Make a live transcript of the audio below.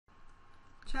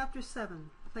Chapter 7,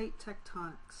 Plate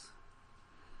Tectonics.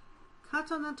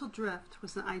 Continental drift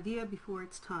was an idea before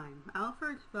its time.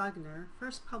 Alfred Wegener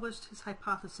first published his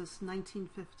hypothesis in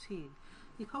 1915.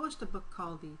 He published a book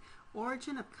called The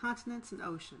Origin of Continents and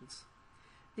Oceans.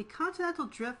 The continental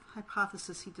drift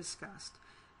hypothesis he discussed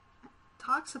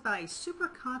talks about a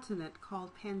supercontinent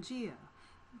called Pangaea,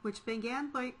 which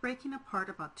began breaking apart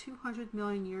about 200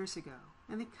 million years ago,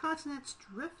 and the continents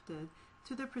drifted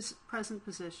to their present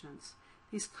positions.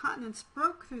 These continents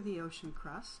broke through the ocean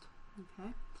crust.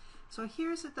 Okay, so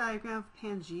here's a diagram of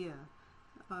Pangaea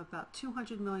about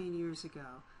 200 million years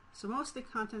ago. So most of the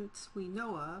continents we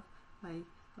know of,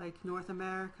 like North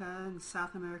America and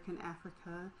South America and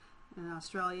Africa and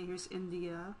Australia, here's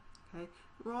India, okay,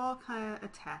 we're all kind of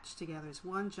attached together as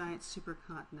one giant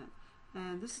supercontinent.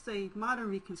 And this is a modern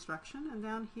reconstruction, and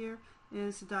down here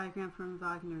is a diagram from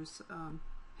Wegener's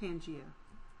Pangaea.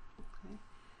 Okay.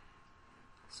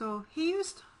 So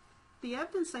the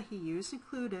evidence that he used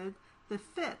included the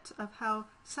fit of how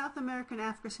South America and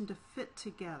Africa seem to fit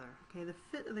together, okay, the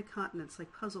fit of the continents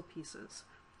like puzzle pieces.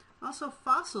 Also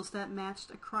fossils that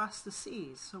matched across the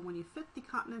seas. So when you fit the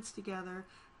continents together,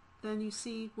 then you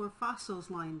see where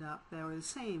fossils lined up that were the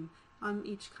same on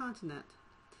each continent.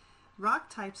 Rock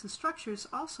types and structures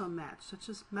also matched, such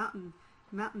as mountain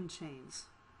chains.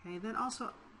 Okay, then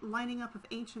also lining up of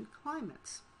ancient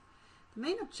climates. The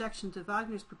main objection to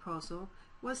Wegener's proposal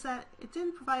was that it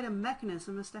didn't provide a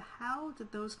mechanism as to how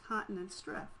did those continents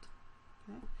drift.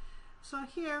 Okay? So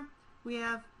here we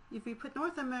have, if we put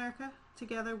North America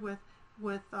together with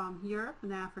Europe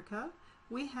and Africa,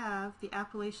 we have the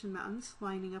Appalachian Mountains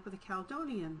lining up with the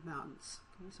Caledonian Mountains.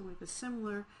 Okay? So we have a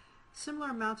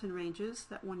similar mountain ranges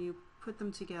that when you put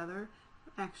them together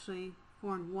actually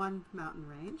form one mountain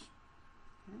range.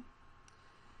 Okay?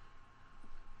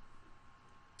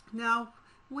 Now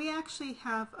we actually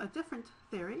have a different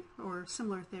theory or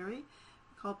similar theory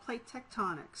called plate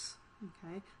tectonics.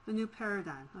 Okay? The new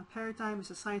paradigm. A paradigm is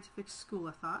a scientific school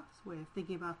of thought, it's a way of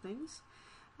thinking about things.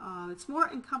 It's more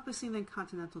encompassing than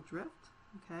continental drift.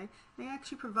 Okay? It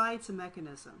actually provides a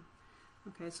mechanism.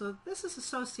 Okay, so this is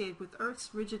associated with Earth's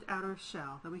rigid outer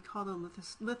shell that we call the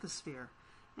lithosphere,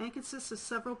 and it consists of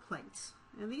several plates,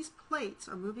 and these plates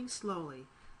are moving slowly.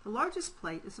 The largest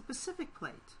plate is the Pacific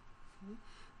plate. Okay?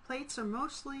 Plates are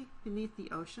mostly beneath the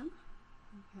ocean.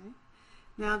 Okay?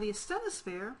 Now the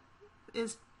asthenosphere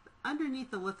is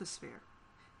underneath the lithosphere.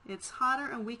 It's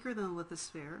hotter and weaker than the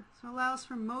lithosphere, so it allows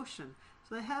for motion.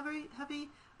 So the heavy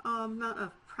amount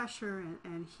of pressure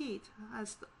and heat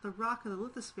as the rock of the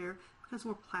lithosphere becomes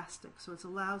more plastic, so it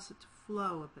allows it to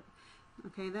flow a bit.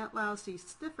 Okay, that allows the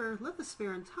stiffer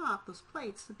lithosphere on top, those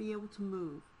plates, to be able to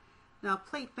move. Now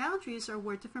plate boundaries are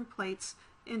where different plates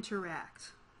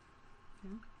interact.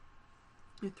 Okay?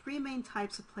 There are three main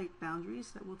types of plate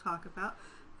boundaries that we'll talk about.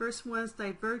 First one is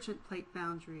divergent plate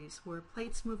boundaries, where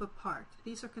plates move apart.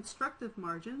 These are constructive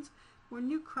margins where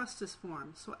new crust is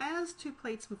formed. So as two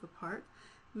plates move apart,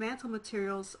 mantle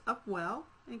materials upwell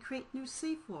and create new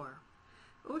seafloor.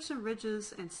 Ocean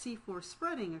ridges and seafloor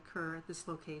spreading occur at this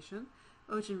location.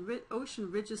 Ocean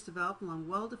ridges develop along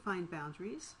well-defined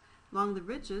boundaries. Along the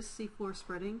ridges, seafloor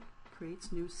spreading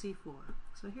creates new seafloor.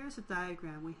 So here's a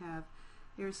diagram we have.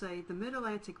 Here's the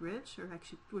Mid-Atlantic Ridge, or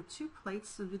actually where two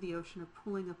plates under the ocean are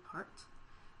pulling apart.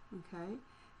 Okay,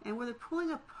 and where they're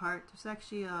pulling apart, there's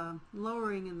actually a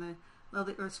lowering in the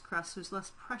Earth's crust. There's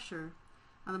less pressure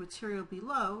on the material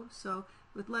below, so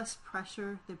with less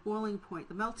pressure, the boiling point,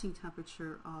 the melting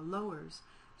temperature lowers.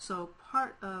 So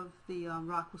part of the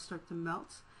rock will start to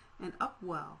melt and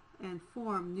upwell and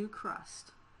form new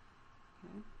crust.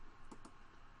 Okay.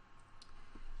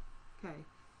 Okay.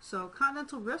 So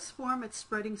continental rifts form at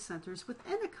spreading centers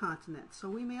within a continent. So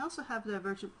we may also have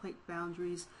divergent plate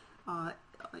boundaries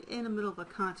in the middle of a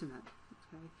continent.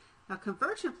 Okay. Now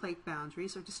convergent plate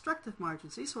boundaries are destructive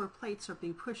margins. These are where plates are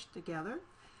being pushed together.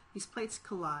 These plates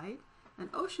collide. An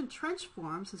ocean trench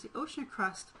forms as the ocean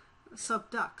crust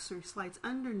subducts or slides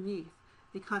underneath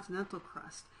the continental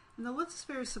crust. And the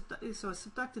lithosphere is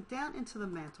subducted down into the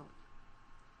mantle.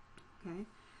 Okay.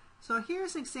 So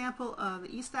here's an example of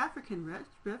the East African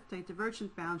rift, a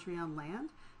divergent boundary on land,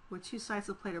 where two sides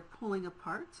of the plate are pulling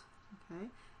apart.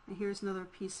 Okay, and here's another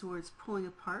piece where it's pulling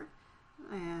apart,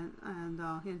 and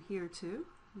in here too.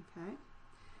 Okay,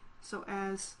 so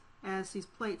as these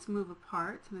plates move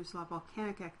apart, and there's a lot of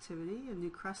volcanic activity, a new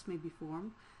crust may be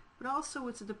formed, but also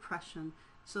it's a depression.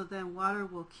 So then water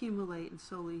will accumulate and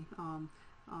slowly,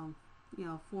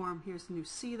 form. Here's the new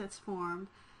sea that's formed.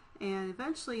 And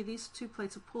eventually these two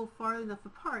plates will pull far enough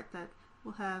apart that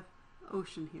we'll have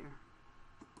ocean here.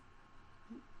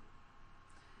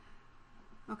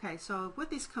 Okay, so with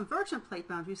these convergent plate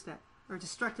boundaries that are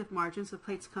destructive margins, the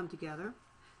plates come together.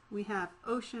 We have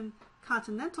ocean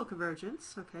continental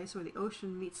convergence, okay, so where the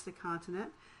ocean meets the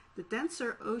continent. The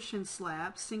denser ocean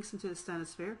slab sinks into the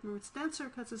stratosphere. Remember, it's denser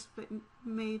because it's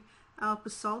made out of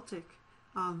basaltic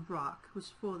rock, which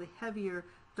is full of the heavier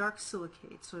dark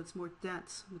silicate, so it's more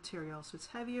dense material. So it's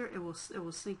heavier. It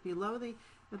will sink below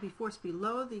it'll be forced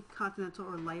below the continental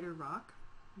or lighter rock.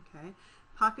 Okay,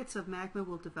 pockets of magma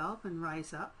will develop and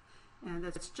rise up, and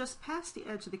that's just past the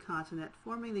edge of the continent,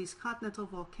 forming these continental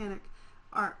volcanic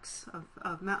arcs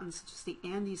of mountains, such as the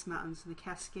Andes Mountains and the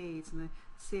Cascades and the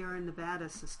Sierra Nevada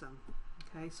system.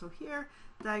 Okay, so here,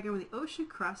 diagram where the ocean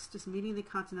crust is meeting the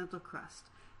continental crust.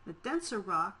 The denser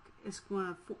rock is going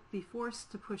to be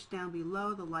forced to push down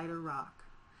below the lighter rock.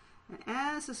 And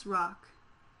as this rock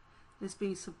is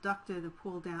being subducted and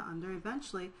pulled down under,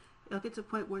 eventually it'll get to a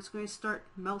point where it's going to start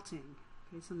melting.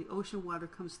 Okay, so the ocean water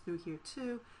comes through here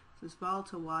too. So this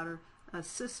volatile water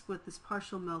assists with this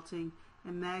partial melting,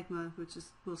 and magma,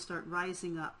 will start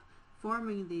rising up,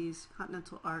 forming these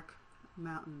continental arc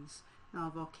mountains,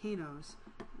 volcanoes,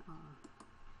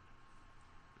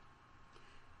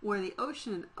 where the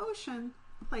ocean and ocean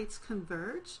plates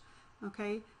converge.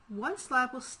 Okay, one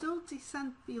slab will still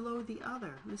descend below the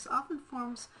other. This often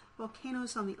forms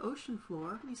volcanoes on the ocean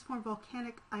floor. These form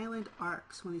volcanic island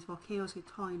arcs when these volcanoes get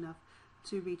tall enough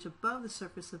to reach above the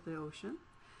surface of the ocean.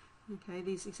 Okay,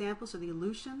 these examples are the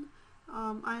Aleutian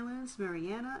Islands,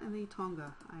 Mariana, and the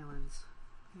Tonga Islands.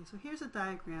 Okay, so here's a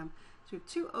diagram. So we have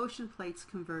two ocean plates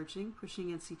converging, pushing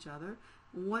against each other.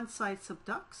 One side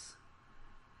subducts,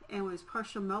 and with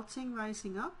partial melting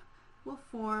rising up, will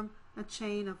form a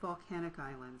chain of volcanic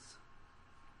islands.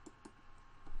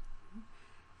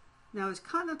 Now, as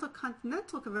continental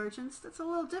convergence, that's a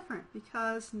little different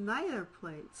because neither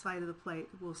side of the plate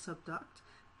will subduct.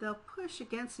 They'll push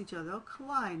against each other, they'll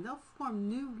collide, they'll form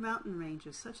new mountain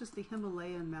ranges such as the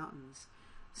Himalayan mountains.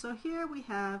 So here we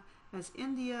have, as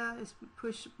India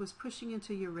was pushing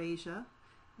into Eurasia,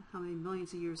 how many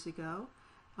millions of years ago,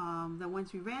 that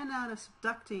once we ran out of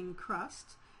subducting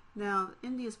crust, now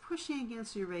India is pushing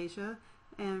against Eurasia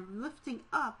and lifting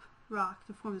up rock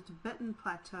to form the Tibetan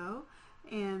Plateau,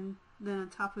 and then on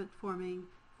top of it forming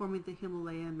the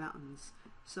Himalayan mountains.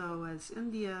 So as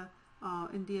India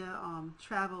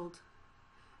traveled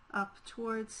up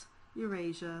towards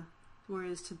Eurasia,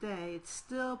 whereas today it's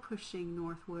still pushing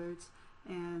northwards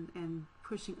and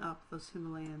pushing up those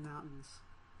Himalayan mountains.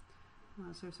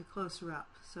 So there's a closer up.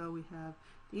 So we have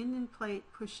the Indian plate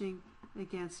pushing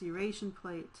against the Eurasian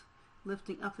plate,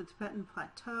 lifting up the Tibetan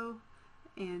Plateau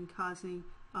and causing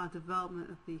development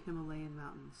of the Himalayan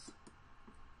mountains.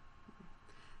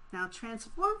 Now,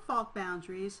 transform fault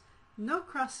boundaries, no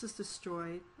crust is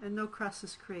destroyed and no crust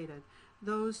is created.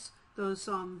 Those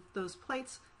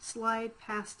plates slide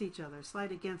past each other,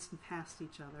 slide against and past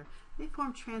each other. They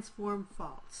form transform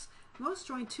faults. Most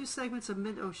join two segments of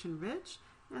mid-ocean ridge,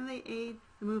 and they aid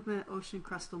the movement of ocean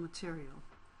crustal material.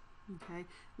 Okay,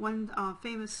 one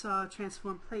famous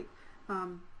transform plate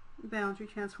boundary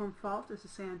transform fault is the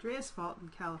San Andreas Fault in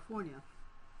California.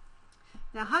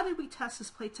 Now, how did we test this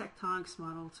plate tectonics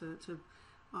model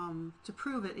to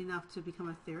prove it enough to become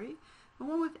a theory? Well,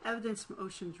 one with evidence from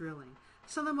ocean drilling.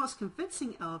 Some of the most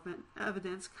convincing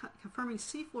evidence confirming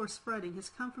seafloor spreading has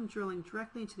come from drilling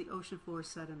directly into the ocean floor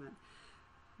sediment.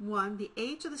 One, the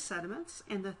age of the sediments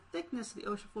and the thickness of the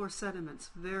ocean floor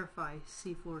sediments verify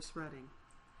seafloor spreading.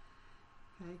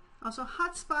 Okay. Also,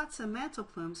 hot spots and mantle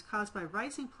plumes caused by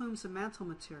rising plumes of mantle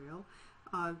material.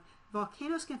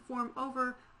 Volcanoes can form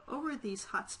over these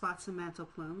hot spots and mantle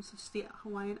plumes, such as the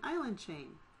Hawaiian island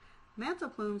chain. Mantle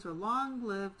plumes are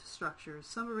long-lived structures.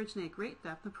 Some originate at great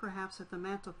depth and perhaps at the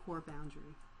mantle core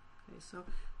boundary. Okay, so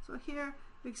here,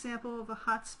 an example of a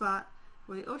hot spot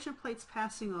where the ocean plate's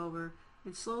passing over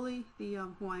and slowly the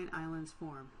Hawaiian islands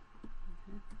form.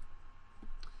 Okay.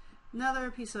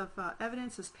 Another piece of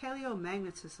evidence is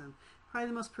paleomagnetism. Probably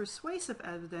the most persuasive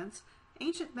evidence,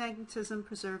 ancient magnetism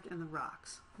preserved in the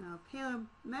rocks. Now,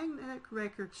 paleomagnetic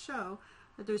records show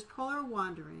that there's polar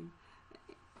wandering,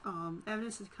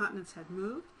 evidence that the continents had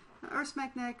moved, and Earth's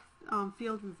magnetic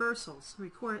field reversals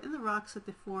recorded in the rocks that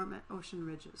they form at ocean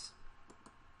ridges.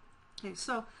 Okay,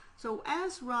 so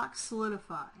as rocks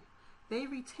solidify, they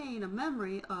retain a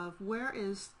memory of where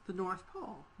is the North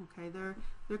Pole. Okay, they're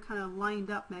kind of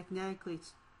lined up magnetically,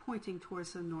 pointing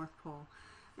towards the North Pole,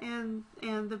 and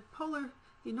the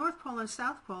North Pole and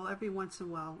South Pole every once in a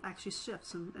while actually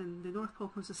shifts, and the North Pole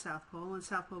becomes the South Pole, and the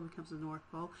South Pole becomes the North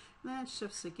Pole, and then it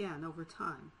shifts again over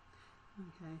time.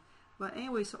 Okay, but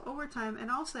anyway, so over time,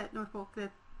 and also that North Pole,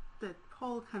 that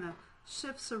pole kind of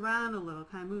shifts around a little,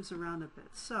 kind of moves around a bit.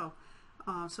 So,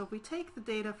 so if we take the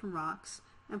data from rocks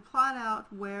and plot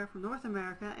out where from North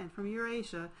America and from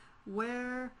Eurasia,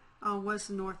 where was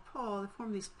the North Pole, they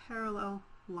form these parallel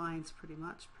lines pretty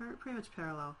much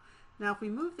parallel. Now if we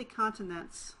move the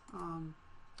continents,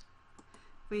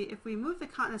 if we move the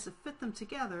continents to fit them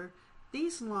together,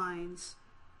 these lines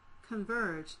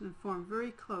converge and form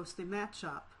very close, they match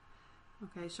up.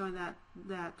 Okay, showing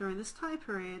that during this time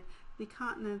period, the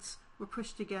continents were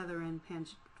pushed together in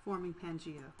forming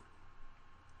Pangea.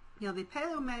 Now the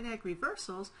paleomagnetic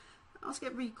reversals also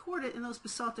get recorded in those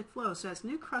basaltic flows. So as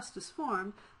new crust is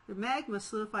formed, the magma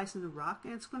solidifies in the rock,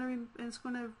 and it's going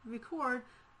to record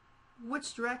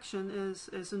which direction is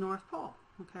the North Pole.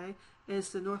 Okay, is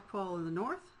the North Pole in the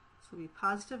north? So it'll be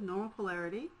positive normal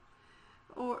polarity,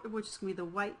 or which is going to be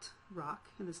the white rock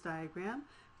in this diagram.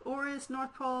 Or is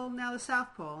North Pole now the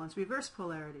South Pole, and it's reverse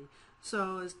polarity.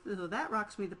 So that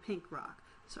rock's going to be the pink rock.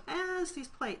 So as these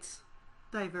plates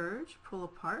diverge, pull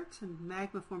apart, and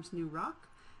magma forms new rock,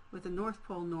 with the North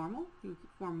Pole normal, you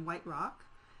form white rock.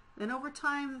 Then over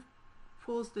time,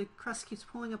 the crust keeps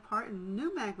pulling apart and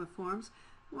new magma forms.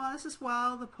 Well, this is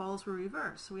while the poles were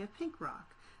reversed, so we have pink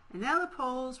rock. And now the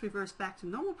poles reverse back to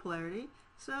normal polarity,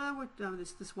 so we're done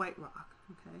with this white rock.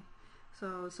 Okay.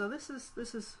 So this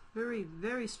is very,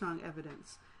 very strong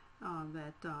evidence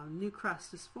that new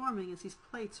crust is forming as these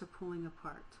plates are pulling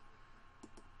apart.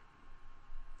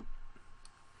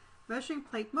 Measuring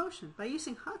plate motion. By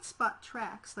using hotspot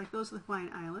tracks like those of the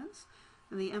Hawaiian Islands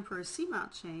and the Emperor's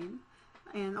Seamount chain,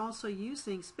 and also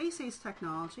using space-age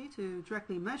technology to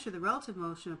directly measure the relative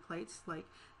motion of plates, like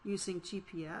using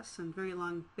GPS and very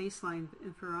long baseline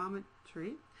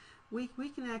interferometry, we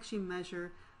can actually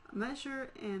measure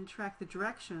and track the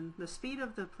direction, the speed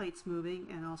of the plates moving,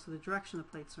 and also the direction the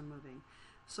plates are moving.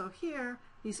 So here,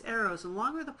 these arrows, the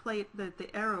longer the plate that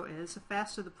the arrow is, the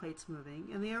faster the plate's moving,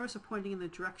 and the arrows are pointing in the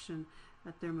direction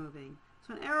that they're moving.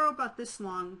 So an arrow about this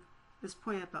long is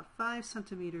pointing at about 5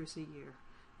 centimeters a year,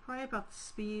 probably about the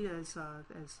speed as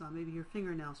maybe your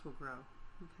fingernails will grow.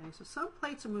 Okay, so some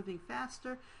plates are moving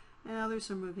faster, and others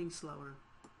are moving slower.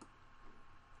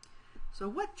 So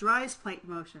what drives plate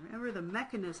motion? Remember, the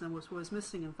mechanism was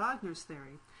missing in Wagner's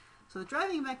theory. So the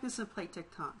driving mechanism of plate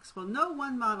tectonics. Well, no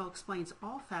one model explains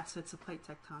all facets of plate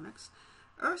tectonics.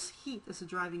 Earth's heat is a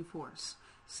driving force.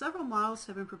 Several models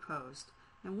have been proposed,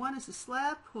 and one is the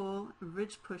slab pull and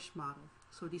ridge push model.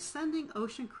 So a descending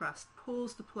ocean crust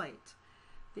pulls the plate.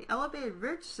 The elevated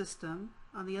ridge system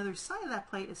on the other side of that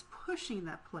plate is pushing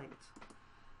that plate.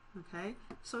 Okay,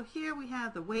 so here we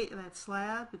have the weight of that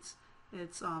slab. It's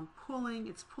pulling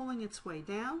its way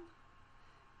down.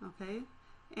 Okay,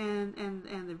 and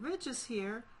the ridges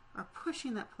here are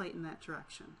pushing that plate in that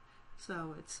direction.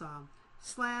 So it's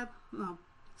slab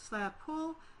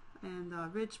pull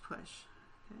and ridge push.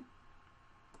 Okay.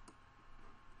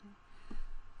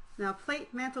 Now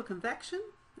plate mantle convection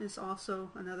is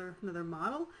also another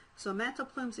model. So mantle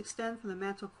plumes extend from the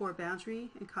mantle core boundary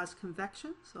and cause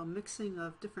convection, so a mixing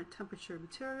of different temperature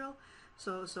material.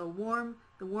 So the warm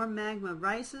magma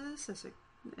rises as it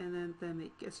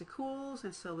cools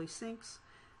and slowly sinks.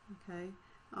 Okay,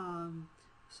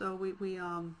 so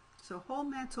whole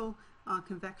mantle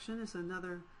convection is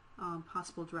another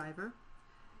possible driver.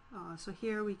 So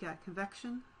here we got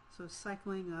convection, so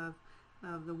cycling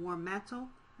of the warm mantle,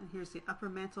 and here's the upper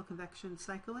mantle convection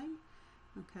cycling.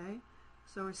 Okay,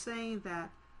 so we're saying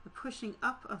that the pushing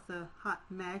up of the hot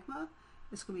magma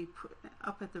is going to be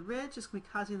up at the ridge. It's going to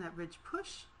be causing that ridge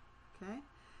push. Okay,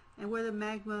 and where the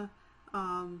magma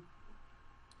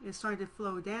is starting to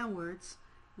flow downwards,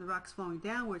 the rock's flowing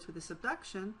downwards with the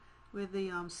subduction, with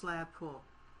the slab pull.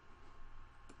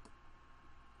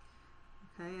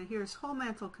 Okay, and here's whole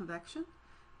mantle convection.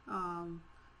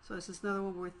 So this is another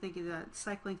one where we're thinking that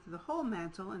cycling through the whole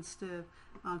mantle instead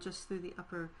of just through the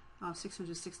upper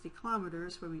 660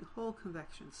 kilometers, where we whole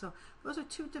convection. So those are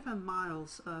two different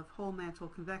models of whole mantle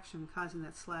convection causing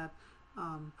that slab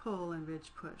pull and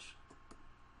ridge push.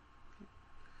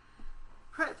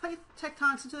 Okay. Plate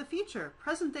tectonics into the future.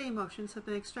 Present-day motions have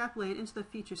been extrapolated into the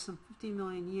future some 50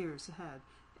 million years ahead.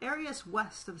 Areas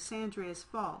west of the San Andreas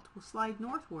Fault will slide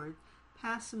northward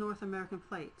past the North American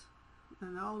plate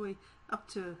and all the way up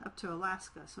to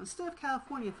Alaska. So instead of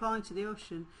California falling to the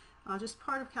ocean, just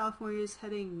part of California is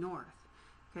heading north.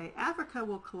 Okay, Africa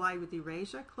will collide with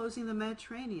Eurasia, closing the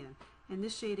Mediterranean,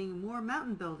 initiating more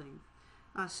mountain building.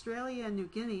 Australia and New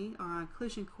Guinea are on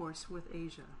collision course with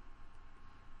Asia.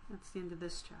 That's the end of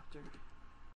this chapter.